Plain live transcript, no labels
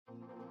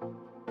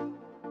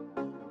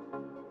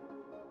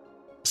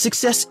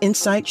Success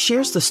Insight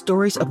shares the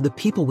stories of the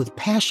people with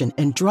passion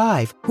and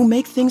drive who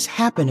make things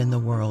happen in the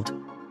world.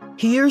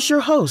 Here's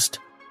your host,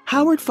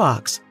 Howard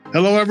Fox.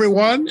 Hello,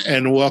 everyone,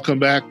 and welcome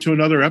back to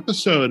another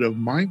episode of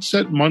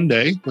Mindset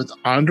Monday with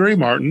Andrée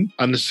Martin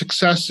on the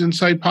Success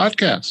Insight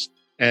podcast.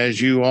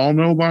 As you all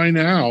know by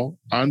now,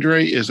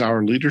 Andrée is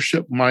our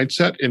leadership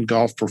mindset and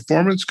golf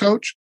performance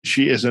coach.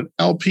 She is an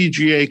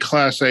LPGA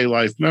Class A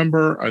Life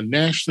member, a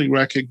nationally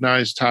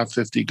recognized top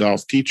 50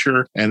 golf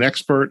teacher and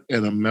expert,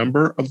 and a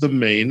member of the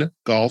Maine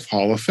Golf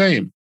Hall of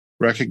Fame.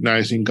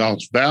 Recognizing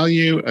golf's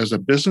value as a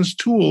business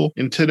tool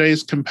in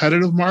today's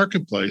competitive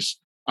marketplace,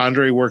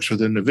 Andrée works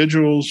with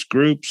individuals,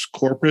 groups,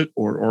 corporate,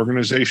 or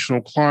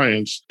organizational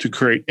clients to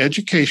create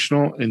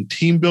educational and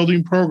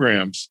team-building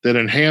programs that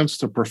enhance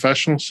the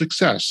professional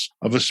success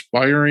of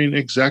aspiring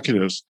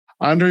executives.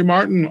 Andrée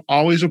Martin,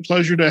 always a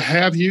pleasure to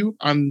have you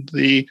on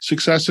the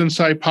Success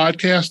Insight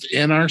podcast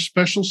and our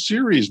special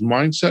series,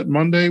 Mindset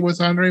Monday with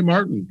Andrée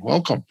Martin.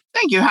 Welcome.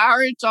 Thank you,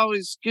 Howard. It's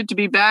always good to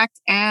be back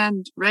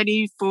and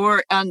ready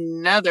for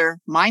another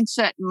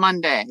Mindset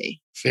Monday.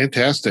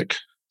 Fantastic.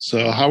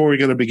 So how are we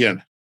going to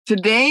begin?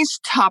 Today's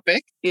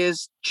topic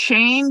is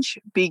change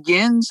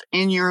begins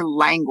in your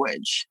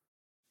language.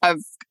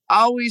 I've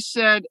always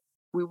said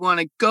we want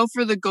to go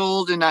for the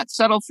gold and not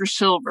settle for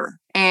silver.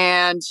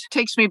 And it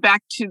takes me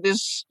back to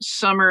this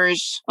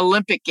summer's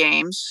Olympic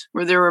Games,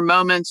 where there were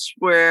moments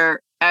where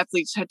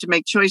athletes had to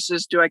make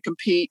choices. Do I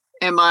compete?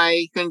 Am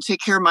I going to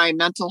take care of my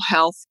mental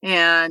health?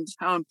 And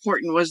how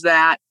important was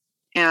that?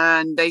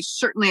 And they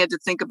certainly had to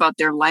think about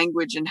their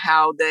language and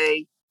how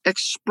they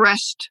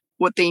expressed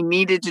what they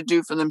needed to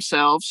do for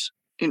themselves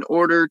in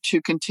order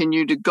to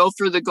continue to go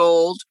for the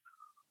gold.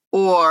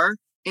 Or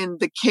in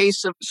the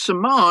case of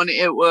Simone,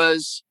 it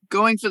was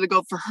going for the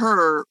gold for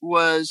her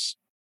was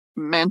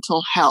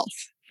mental health.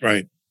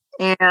 Right.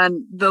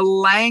 And the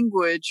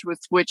language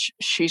with which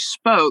she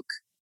spoke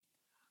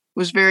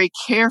was very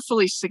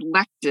carefully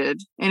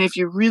selected. And if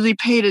you really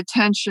paid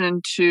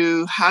attention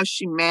to how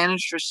she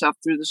managed herself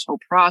through this whole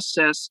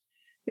process,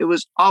 it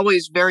was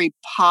always very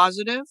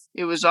positive.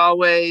 It was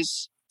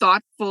always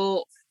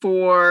thoughtful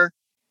for,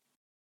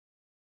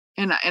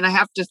 and I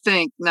have to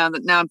think now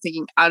I'm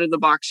thinking out of the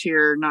box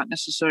here, not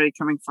necessarily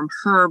coming from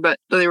her, but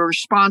there were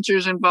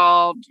sponsors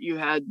involved. You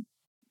had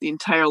the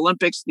entire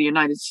Olympics, the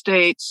United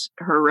States,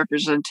 her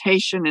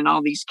representation in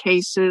all these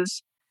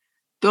cases.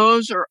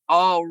 Those are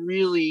all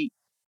really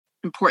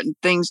important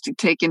things to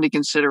take into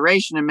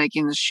consideration in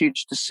making this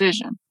huge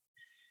decision.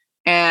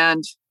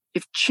 And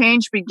if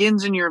change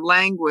begins in your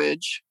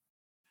language,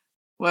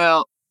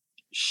 well,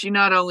 she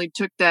not only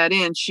took that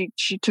in,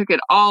 she took it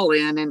all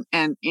in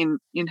and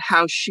in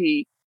how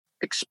she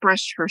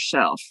expressed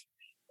herself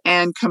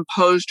and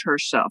composed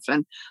herself.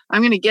 And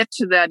I'm going to get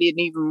to that in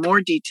even more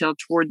detail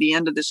toward the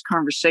end of this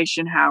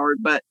conversation, Howard.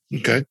 But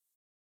okay.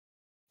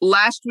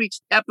 Last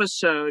week's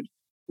episode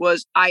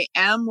was I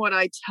am what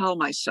I tell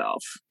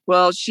myself.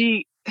 Well,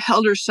 she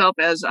held herself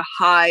as a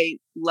high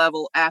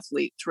level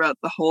athlete throughout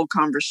the whole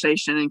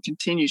conversation and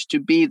continues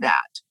to be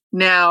that.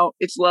 Now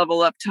it's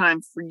level up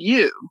time for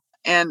you.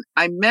 And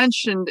I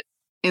mentioned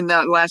in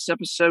that last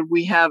episode,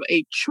 we have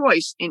a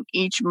choice in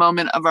each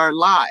moment of our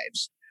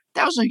lives.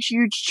 That was a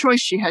huge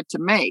choice she had to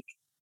make,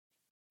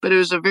 but it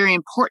was a very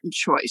important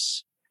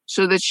choice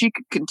so that she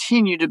could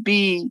continue to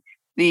be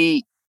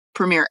the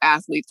premier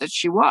athlete that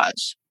she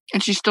was.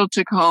 And she still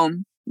took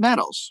home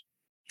medals.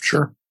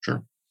 Sure.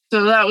 So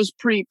that was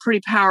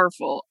pretty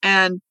powerful.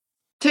 And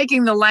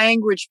taking the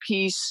language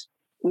piece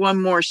one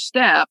more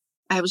step,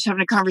 I was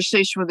having a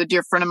conversation with a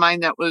dear friend of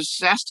mine that was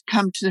asked to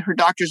come to her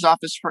doctor's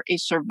office for a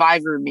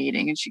survivor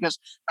meeting. And she goes,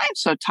 I'm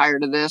so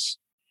tired of this.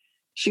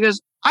 She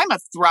goes, I'm a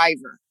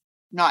thriver,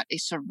 not a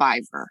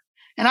survivor.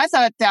 And I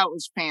thought that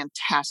was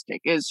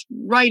fantastic. It's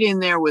right in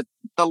there with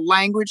the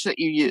language that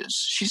you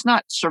use.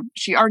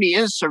 She already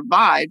is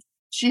survived.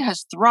 She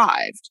has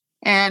thrived.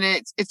 And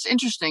it's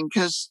interesting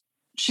because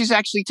she's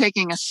actually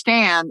taking a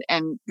stand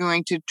and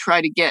going to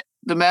try to get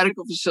the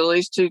medical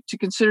facilities to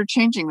consider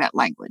changing that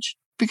language.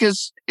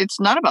 Because it's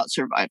not about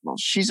survival.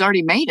 She's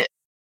already made it.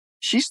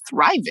 She's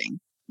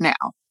thriving now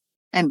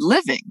and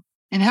living.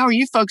 And how are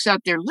you folks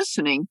out there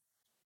listening?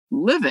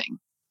 Living.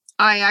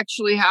 I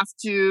actually have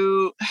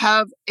to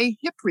have a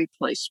hip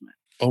replacement.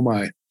 Oh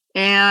my.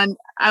 And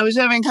I was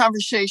having a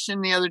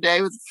conversation the other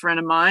day with a friend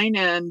of mine,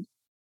 and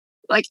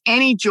like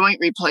any joint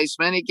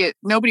replacement,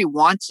 nobody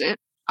wants it.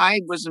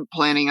 I wasn't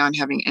planning on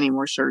having any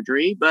more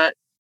surgery, but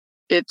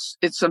it's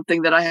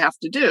something that I have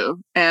to do.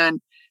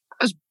 And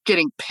I was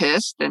getting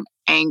pissed and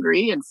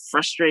angry and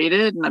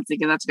frustrated. And I'm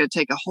thinking that's going to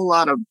take a whole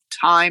lot of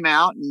time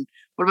out. And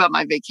what about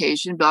my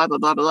vacation? Blah, blah,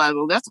 blah, blah.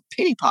 Well, that's a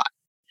pity pot,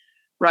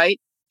 right?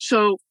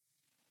 So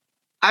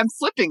I'm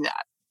flipping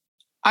that.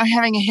 I'm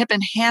having a hip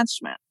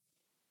enhancement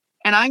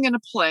and I'm going to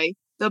play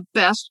the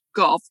best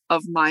golf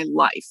of my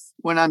life.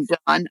 When I'm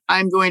done,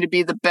 I'm going to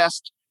be the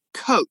best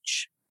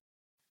coach.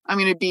 I'm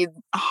going to be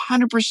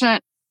 100%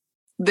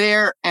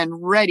 there and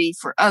ready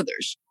for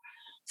others.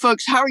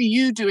 Folks, how are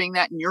you doing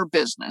that in your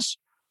business?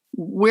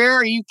 Where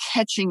are you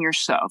catching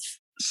yourself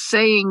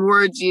saying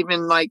words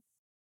even like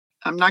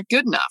I'm not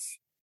good enough.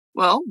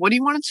 Well, what do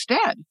you want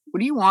instead? What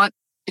do you want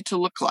it to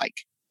look like?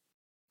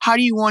 How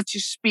do you want to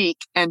speak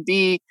and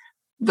be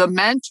the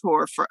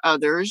mentor for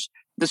others,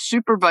 the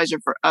supervisor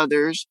for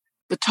others,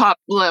 the top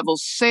level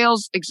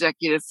sales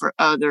executive for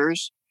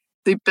others,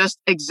 the best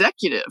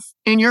executive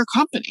in your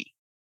company?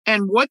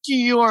 And what do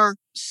your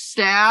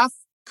staff,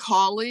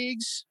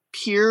 colleagues,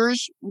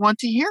 peers want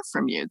to hear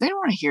from you? They don't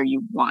want to hear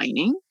you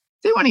whining.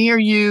 They want to hear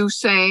you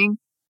saying,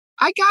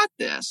 I got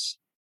this.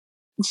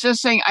 Instead of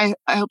saying, I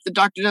hope the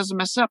doctor doesn't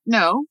mess up.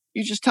 No,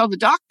 you just tell the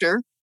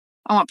doctor,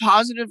 I want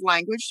positive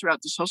language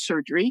throughout this whole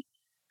surgery.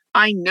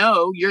 I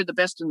know you're the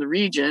best in the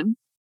region,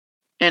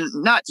 and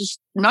not just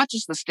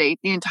the state,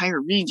 the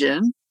entire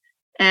region.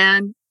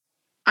 And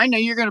I know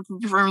you're going to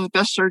perform the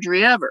best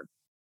surgery ever.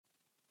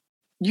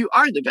 You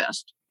are the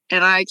best,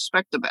 and I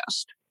expect the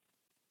best.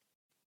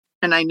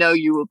 And I know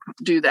you will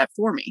do that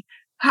for me.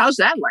 How's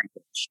that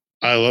language?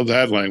 I love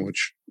that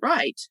language.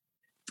 Right.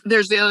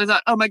 There's the other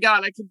thought, oh my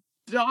God, I could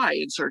die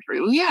in surgery.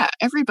 Well, yeah,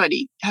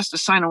 everybody has to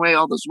sign away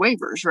all those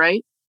waivers,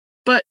 right?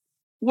 But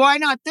why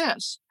not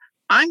this?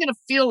 I'm going to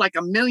feel like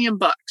 $1 million.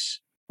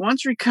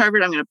 Once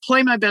recovered, I'm going to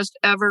play my best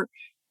ever.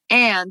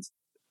 And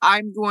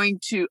I'm going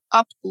to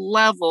up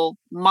level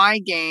my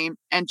game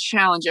and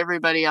challenge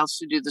everybody else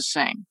to do the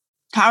same.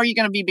 How are you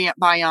going to be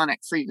bionic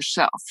for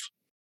yourself?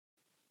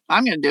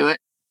 I'm going to do it.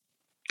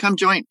 Come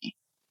join me.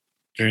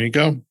 There you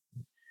go.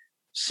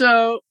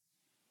 So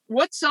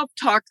what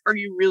self-talk are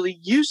you really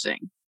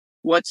using?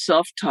 What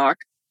self-talk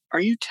are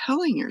you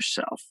telling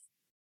yourself?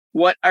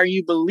 What are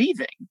you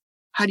believing?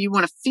 How do you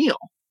want to feel?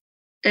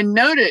 And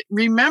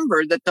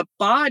remember that the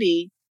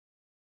body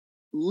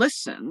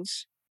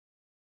listens.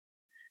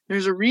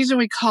 There's a reason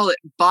we call it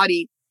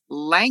body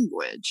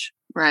language,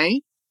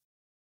 right?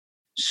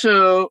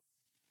 So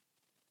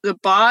the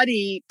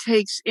body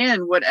takes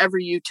in whatever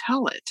you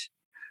tell it.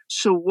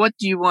 So what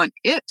do you want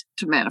it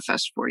to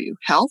manifest for you?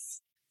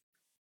 Health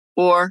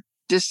or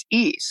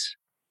dis-ease?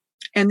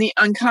 And the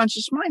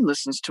unconscious mind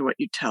listens to what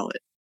you tell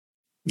it.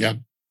 Yeah.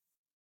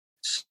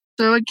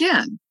 So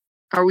again,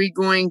 are we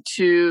going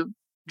to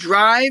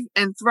drive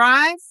and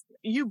thrive?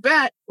 You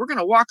bet. We're going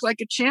to walk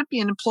like a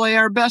champion and play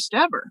our best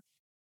ever.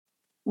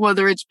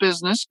 Whether it's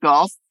business,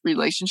 golf,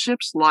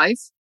 relationships,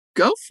 life,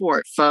 go for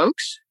it,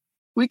 folks.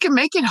 We can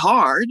make it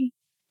hard.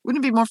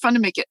 Wouldn't it be more fun to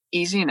make it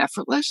easy and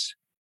effortless?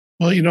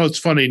 Well, it's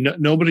funny.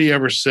 Nobody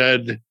ever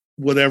said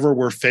whatever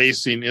we're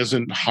facing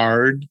isn't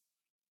hard,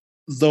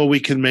 though we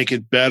can make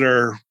it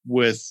better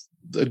with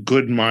a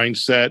good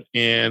mindset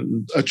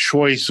and a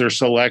choice or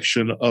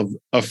selection of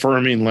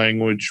affirming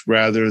language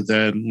rather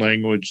than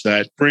language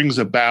that brings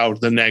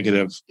about the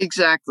negative.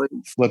 Exactly.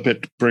 Flip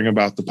it, bring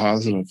about the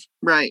positive.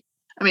 Right.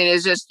 I mean,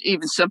 it's just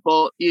even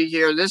simple. You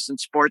hear this in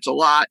sports a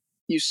lot.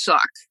 You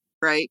suck,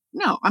 right?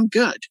 No, I'm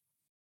good.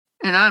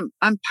 And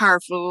I'm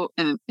powerful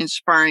and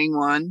inspiring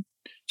one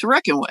to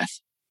reckon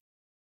with.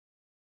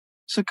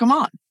 So come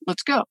on,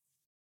 let's go.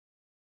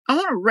 I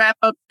want to wrap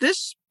up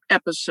this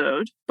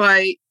episode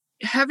by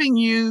having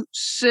you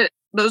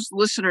those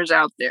listeners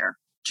out there,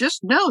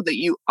 just know that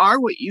you are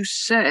what you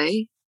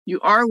say, you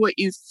are what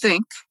you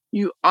think,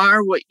 you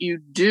are what you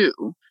do.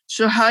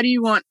 So how do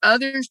you want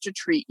others to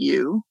treat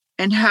you?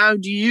 And how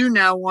do you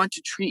now want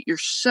to treat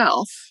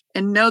yourself?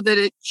 And know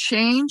that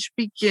change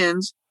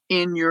begins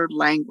in your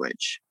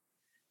language.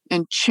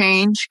 And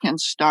change can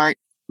start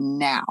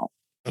now.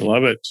 I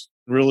love it.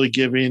 Really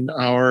giving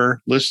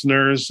our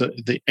listeners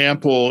the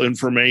ample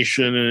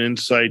information and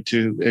insight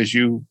to, as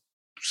you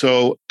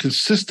so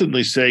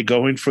consistently say,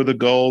 going for the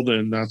gold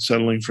and not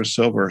settling for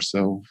silver.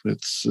 So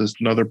it's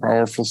another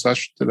powerful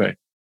session today.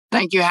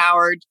 Thank you,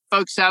 Howard.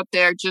 Folks out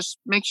there, just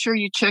make sure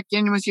you check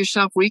in with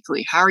yourself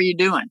weekly. How are you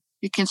doing?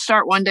 You can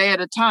start one day at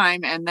a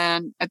time, and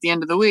then at the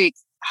end of the week,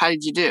 how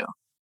did you do?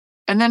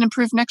 And then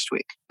improve next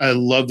week. I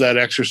love that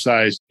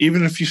exercise.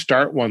 Even if you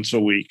start once a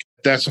week,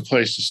 that's a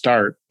place to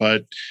start.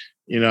 But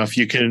if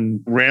you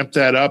can ramp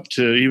that up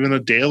to even a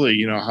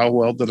daily, how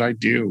well did I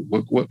do?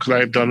 What could I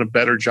have done a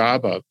better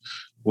job of?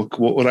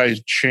 What would I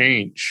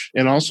change?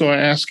 And also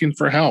asking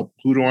for help.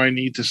 Who do I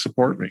need to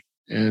support me?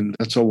 And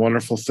that's a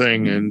wonderful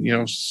thing.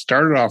 And,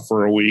 start it off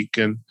for a week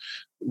and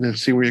then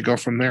see where you go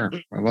from there.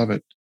 I love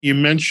it. You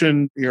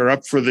mentioned you're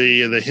up for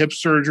the hip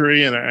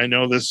surgery. And I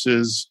know this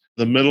is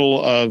the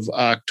middle of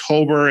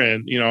October.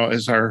 And,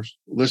 as our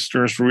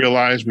listeners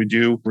realize, we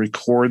do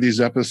record these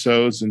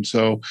episodes. And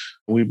so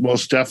we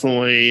most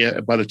definitely,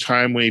 by the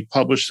time we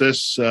publish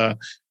this,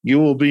 you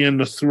will be in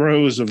the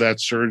throes of that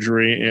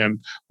surgery.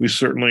 And we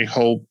certainly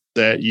hope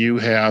that you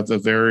have a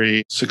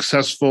very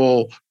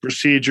successful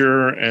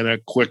procedure and a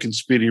quick and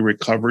speedy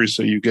recovery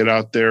so you get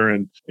out there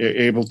and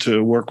able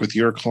to work with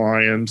your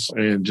clients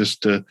and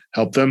just to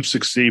help them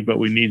succeed. But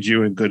we need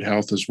you in good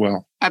health as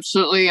well.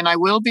 Absolutely. And I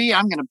will be.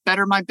 I'm going to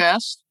better my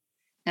best.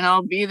 And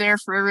I'll be there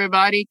for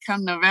everybody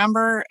come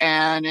November.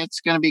 And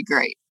it's going to be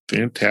great.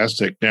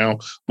 Fantastic. Now,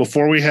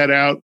 before we head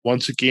out,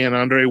 once again,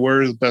 Andrée,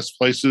 where are the best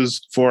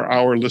places for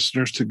our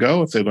listeners to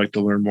go if they'd like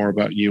to learn more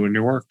about you and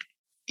your work?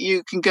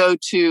 You can go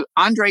to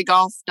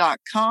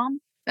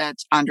andreegolf.com.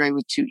 That's Andrée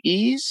with 2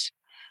 E's.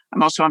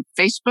 I'm also on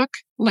Facebook,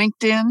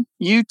 LinkedIn,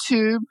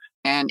 YouTube,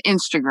 and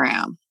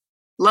Instagram.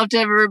 Love to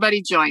have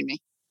everybody join me.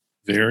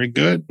 Very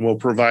good. We'll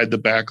provide the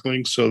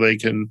backlinks so they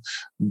can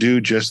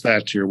do just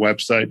that to your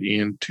website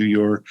and to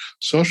your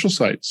social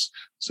sites.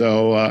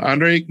 So,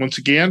 Andrée, once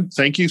again,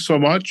 thank you so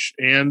much.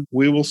 And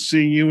we will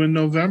see you in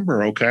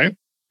November, okay?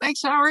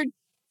 Thanks, Howard.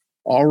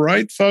 All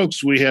right,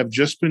 folks, we have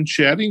just been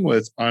chatting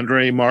with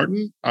Andrée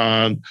Martin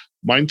on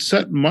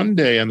Mindset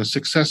Monday on the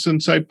Success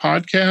Insight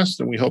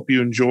podcast, and we hope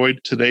you enjoyed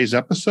today's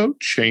episode.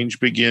 Change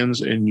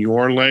begins in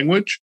your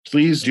language.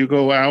 Please do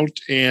go out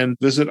and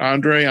visit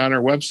Andrée on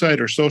our website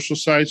or social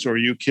sites, or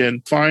you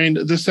can find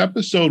this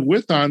episode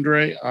with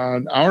Andrée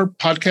on our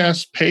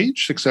podcast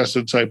page,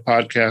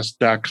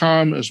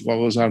 successinsightpodcast.com, as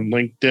well as on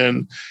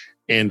LinkedIn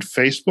and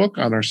Facebook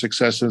on our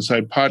Success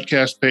Insight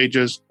podcast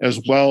pages, as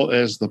well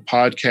as the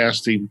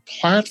podcasting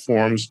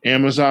platforms,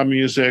 Amazon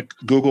Music,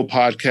 Google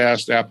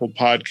Podcast, Apple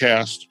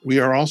Podcast. We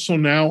are also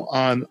now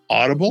on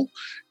Audible,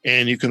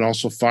 and you can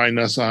also find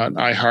us on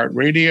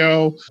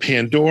iHeartRadio,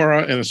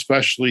 Pandora, and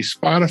especially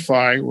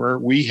Spotify, where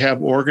we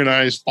have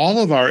organized all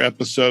of our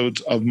episodes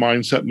of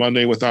Mindset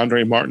Monday with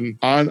Andrée Martin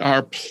on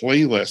our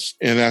playlist,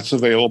 and that's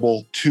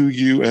available to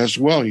you as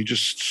well. You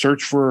just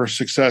search for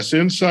Success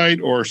Insight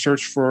or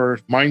search for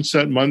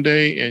Mindset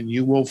Monday, and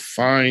you will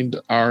find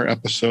our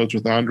episodes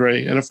with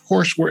Andrée. And of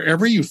course,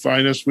 wherever you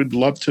find us, we'd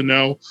love to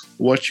know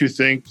what you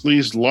think.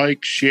 Please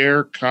like,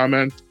 share,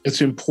 comment.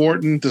 It's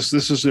important. This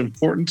is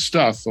important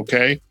stuff,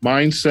 okay?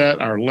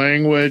 Mindset, our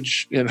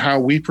language, and how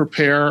we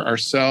prepare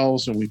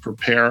ourselves and we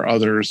prepare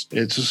others.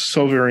 It's just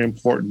so very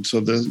important. So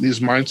these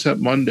Mindset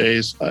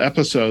Mondays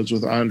episodes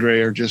with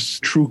Andrée are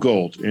just true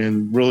gold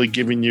and really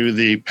giving you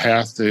the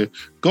path to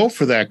go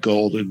for that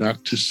gold and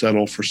not to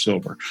settle for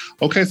silver.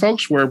 Okay,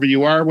 folks, wherever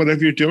you are,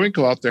 whatever you're doing,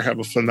 go out there, have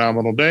a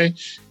phenomenal day.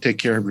 Take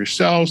care of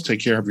yourselves. Take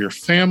care of your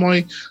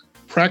family.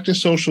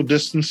 Practice social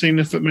distancing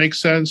if it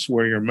makes sense.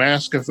 Wear your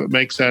mask if it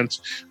makes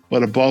sense.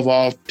 But above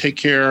all, take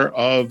care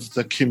of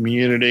the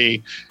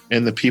community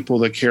and the people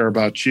that care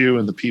about you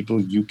and the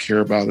people you care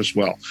about as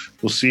well.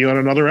 We'll see you on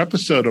another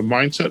episode of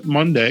Mindset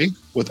Monday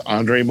with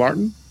Andrée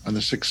Martin on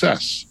the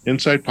Success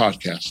Insight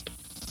podcast.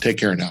 Take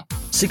care now.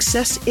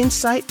 Success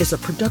Insight is a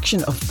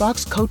production of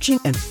Fox Coaching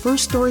and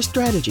First Story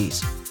Strategies.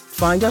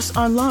 Find us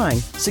online,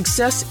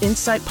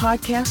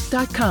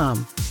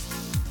 successinsightpodcast.com.